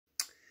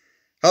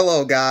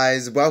Hello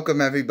guys, welcome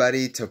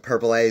everybody to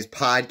Purple A's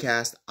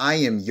podcast. I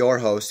am your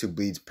host who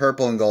bleeds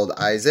purple and gold,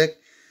 Isaac.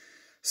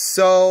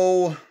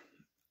 So,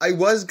 I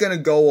was gonna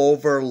go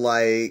over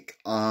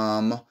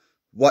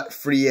what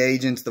free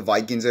agents the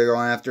Vikings are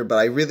going after, but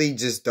I really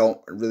just don't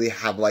really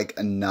have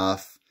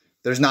enough.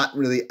 There's not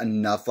really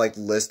enough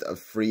list of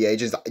free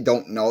agents. I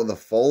don't know the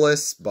full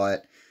list,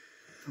 but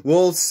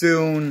we'll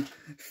soon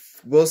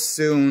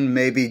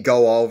maybe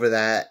go over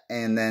that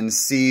and then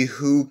see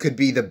who could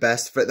be the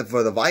best fit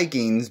for the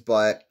Vikings,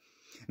 but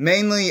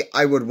mainly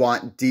I would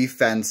want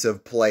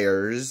defensive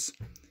players,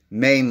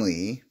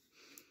 mainly.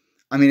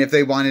 I mean, if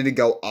they wanted to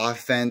go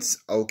offense,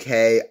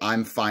 okay,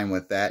 I'm fine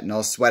with that.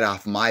 No sweat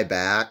off my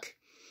back.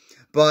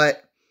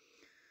 But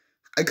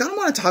I kind of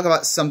want to talk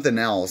about something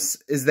else,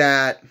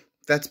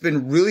 that's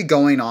been really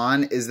going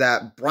on, is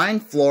that Brian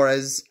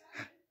Flores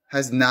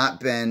has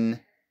not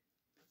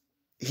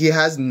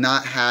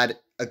had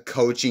a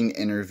coaching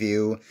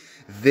interview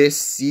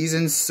this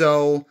season,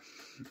 so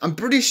I'm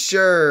pretty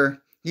sure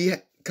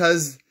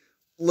because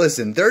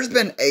listen, there's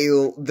been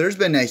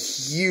a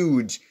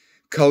huge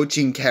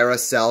coaching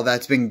carousel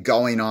that's been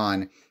going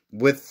on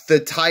with the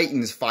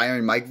Titans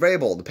firing Mike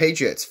Vrabel, the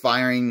Patriots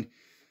firing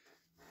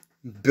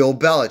Bill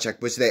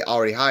Belichick, which they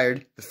already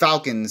hired, the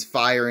Falcons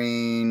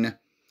firing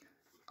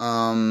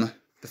Arthur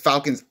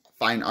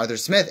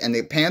Smith, and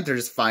the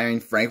Panthers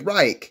firing Frank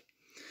Reich.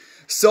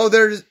 So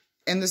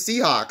and the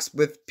Seahawks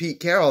with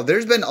Pete Carroll,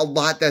 there's been a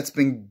lot that's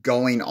been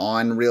going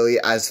on really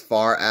as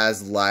far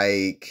as the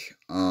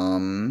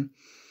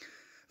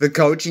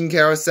coaching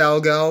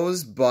carousel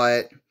goes,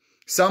 but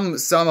some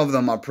of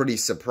them are pretty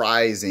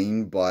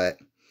surprising, but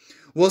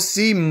we'll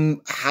see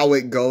how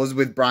it goes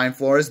with Brian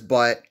Flores.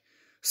 But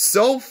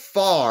so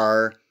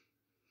far,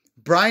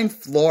 Brian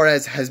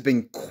Flores has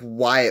been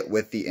quiet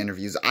with the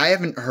interviews. I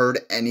haven't heard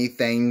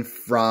anything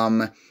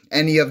from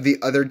any of the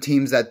other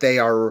teams that they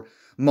are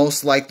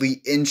most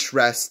likely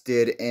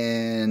interested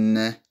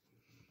in,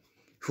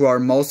 who are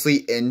mostly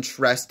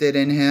interested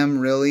in him,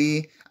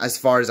 really, as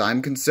far as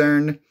I'm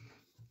concerned.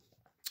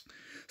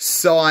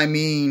 So, I'm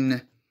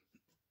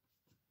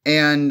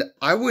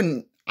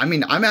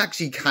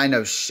actually kind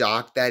of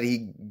shocked that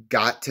he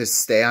got to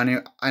stay on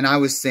here, and I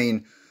was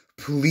saying,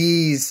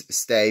 please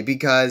stay,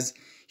 because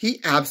he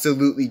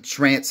absolutely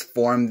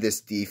transformed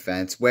this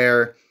defense,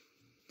 where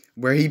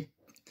he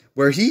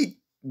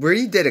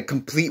did a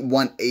complete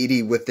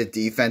 180 with the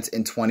defense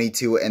in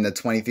 22 and the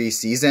 23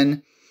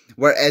 season,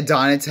 where Ed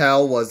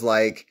Donatel was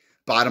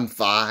bottom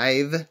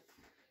 5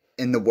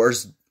 in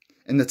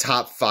the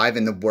top 5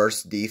 in the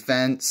worst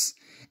defense,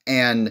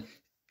 and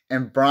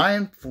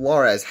Brian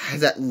Flores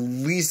has at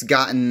least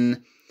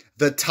gotten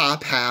the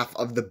top half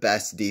of the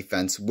best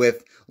defense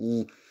with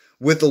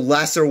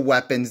lesser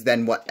weapons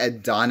than what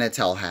Ed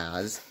Donatel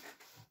has.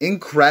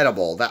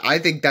 Incredible. I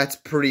think that's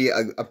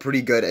a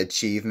pretty good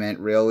achievement,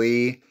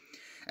 really.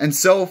 And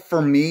so,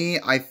 for me,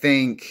 I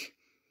think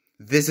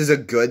this is a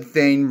good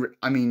thing.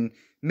 I mean,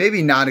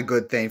 maybe not a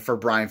good thing for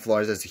Brian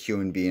Flores as a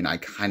human being. I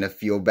kind of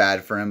feel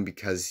bad for him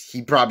because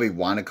he probably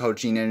won a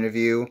coaching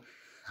interview.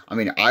 I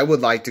mean, I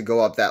would like to go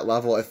up that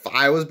level. If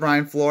I was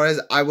Brian Flores,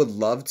 I would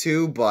love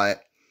to,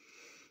 but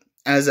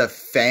as a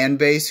fan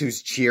base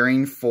who's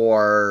cheering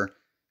for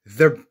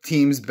their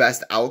team's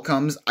best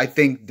outcomes, I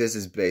think this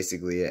is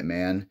basically it,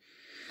 man.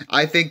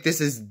 I think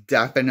this is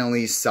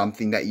definitely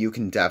something that you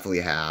can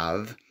definitely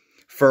have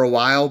for a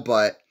while,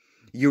 but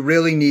you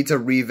really need to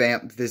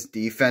revamp this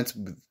defense,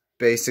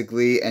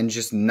 basically, and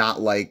just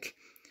not with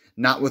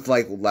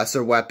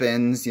lesser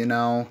weapons, you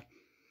know.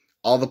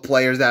 All the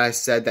players that I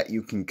said that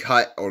you can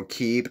cut or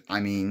keep, I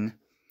mean,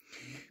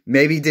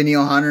 maybe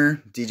Danielle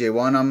Hunter, DJ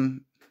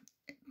Wonnum,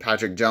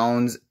 Patrick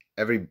Jones,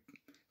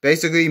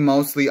 basically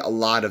mostly a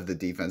lot of the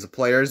defensive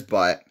players,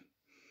 but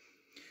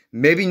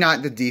maybe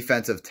not the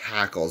defensive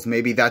tackles.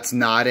 Maybe that's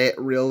not it,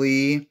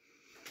 really.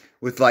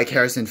 With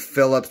Harrison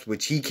Phillips,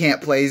 which he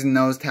can't play as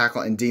nose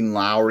tackle, and Dean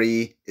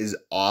Lowry is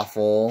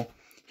awful.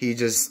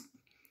 He's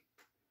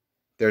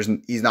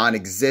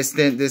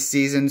non-existent this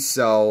season,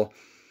 so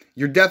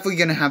you're definitely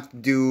going to have to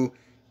do,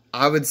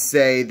 I would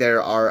say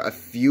there are a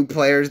few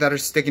players that are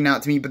sticking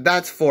out to me, but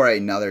that's for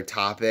another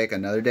topic,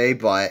 another day.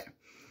 But,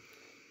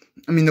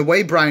 I mean, the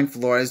way Brian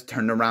Flores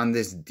turned around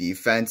this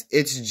defense,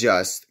 it's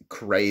just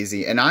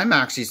crazy. And I'm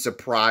actually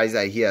surprised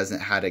that he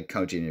hasn't had a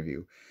coaching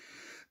interview.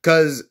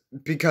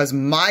 Because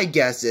my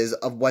guess is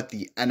of what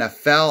the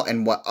NFL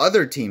and what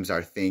other teams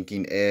are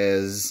thinking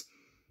is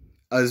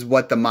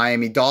what the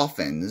Miami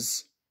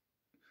Dolphins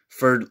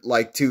for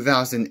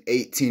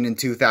 2018 and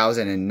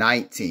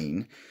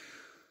 2019,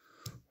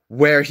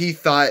 where he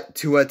thought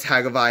Tua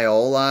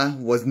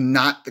Tagovailoa was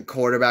not the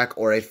quarterback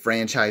or a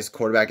franchise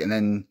quarterback, and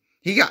then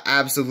he got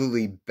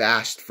absolutely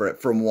bashed for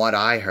it from what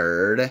I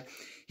heard.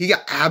 He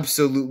got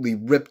absolutely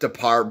ripped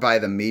apart by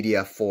the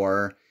media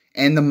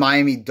and the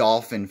Miami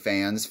Dolphin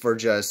fans for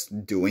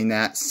just doing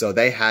that, so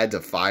they had to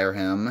fire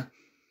him.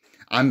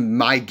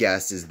 My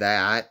guess is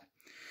that.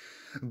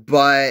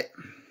 But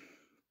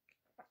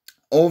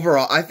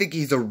overall, I think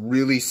he's a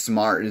really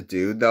smart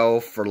dude, though,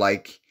 for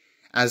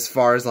as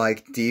far as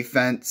like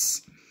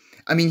defense.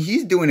 I mean,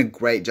 he's doing a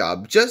great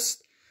job.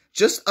 Just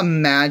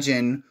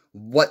imagine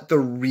what the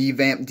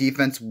revamped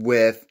defense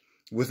with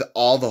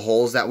all the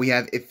holes that we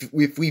have. If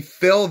we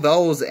fill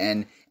those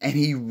in and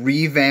he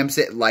revamps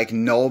it like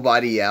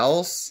nobody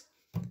else,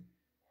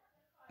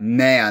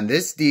 man,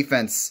 this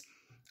defense,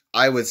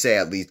 I would say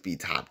at least be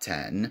top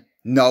 10.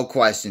 No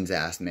questions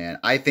asked, man.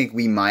 I think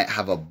we might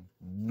have a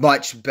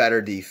much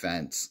better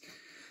defense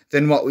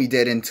than what we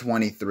did in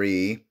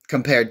 23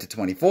 compared to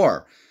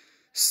 24.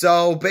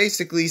 So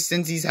basically,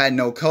 since he's had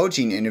no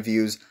coaching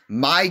interviews,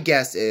 my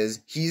guess is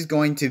he's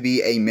going to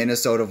be a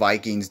Minnesota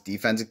Vikings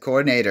defensive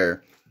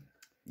coordinator.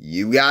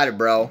 You got it,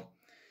 bro.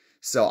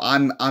 So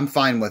I'm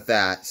fine with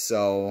that.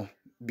 So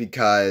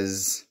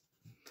because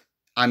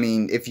I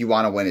mean, if you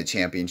want to win a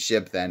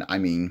championship, then I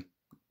mean,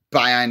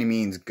 by any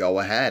means, go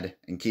ahead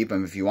and keep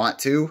him if you want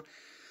to.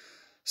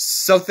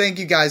 So thank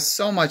you guys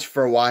so much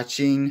for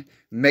watching.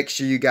 Make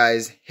sure you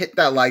guys hit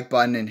that like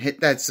button and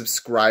hit that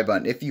subscribe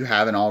button if you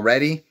haven't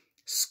already.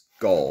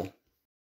 Skull.